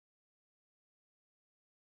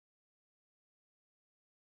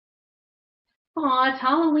Aw, it's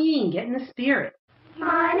Halloween. Get in the spirit.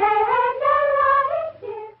 My name is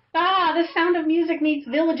Alice. Ah, the Sound of Music meets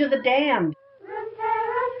Village of the Damned.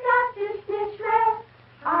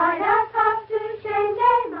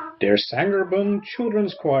 Der Sangerbund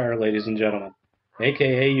Children's Choir, ladies and gentlemen.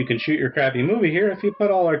 AKA, you can shoot your crappy movie here if you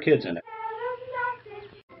put all our kids in it.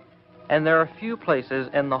 And there are few places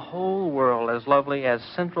in the whole world as lovely as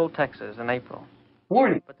Central Texas in April.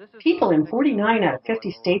 Warning, people in 49 out of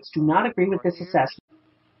 50 states do not agree with this assessment.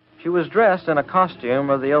 She was dressed in a costume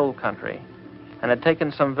of the old country and had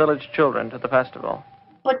taken some village children to the festival.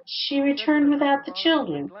 But she returned without the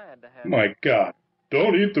children. My God,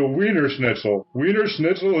 don't eat the Wiener Schnitzel. Wiener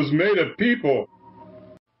Schnitzel is made of people.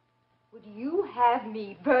 Would you have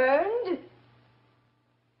me burned?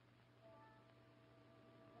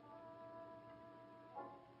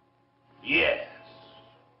 Yes.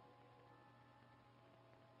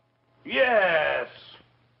 Yes.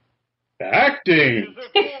 Acting.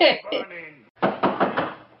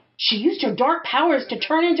 She used her dark powers to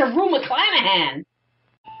turn into Rue McClanahan.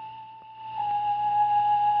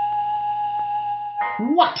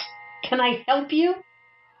 What? Can I help you?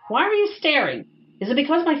 Why are you staring? Is it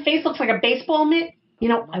because my face looks like a baseball mitt? You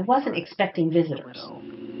know, I wasn't expecting visitors.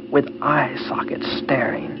 With eye sockets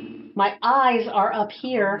staring. My eyes are up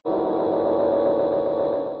here.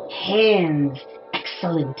 Hands.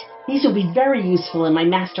 Excellent. These will be very useful in my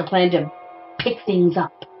master plan to pick things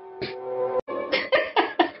up.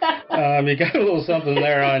 You got a little something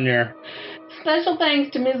there on your... Special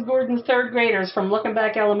thanks to Ms. Gordon's third graders from Looking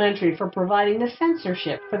Back Elementary for providing the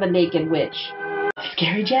censorship for the Naked Witch.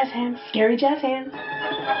 Scary jazz hands, scary jazz hands.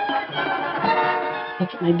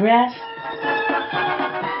 Look at my breath.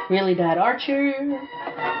 Really bad archer.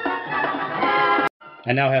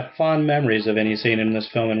 I now have fond memories of any scene in this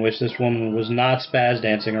film in which this woman was not spaz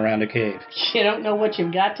dancing around a cave. You don't know what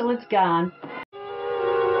you've got till it's gone.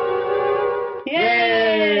 Yay!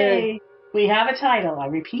 Yay! We have a title. I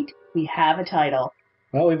repeat, we have a title.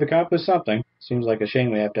 Well, we've accomplished something. Seems like a shame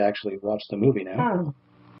we have to actually watch the movie now. Oh.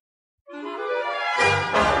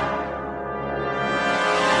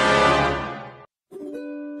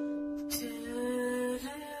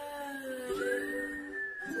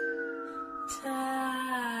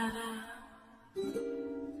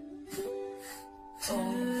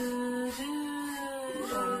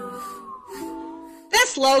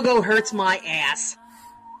 This logo hurts my ass.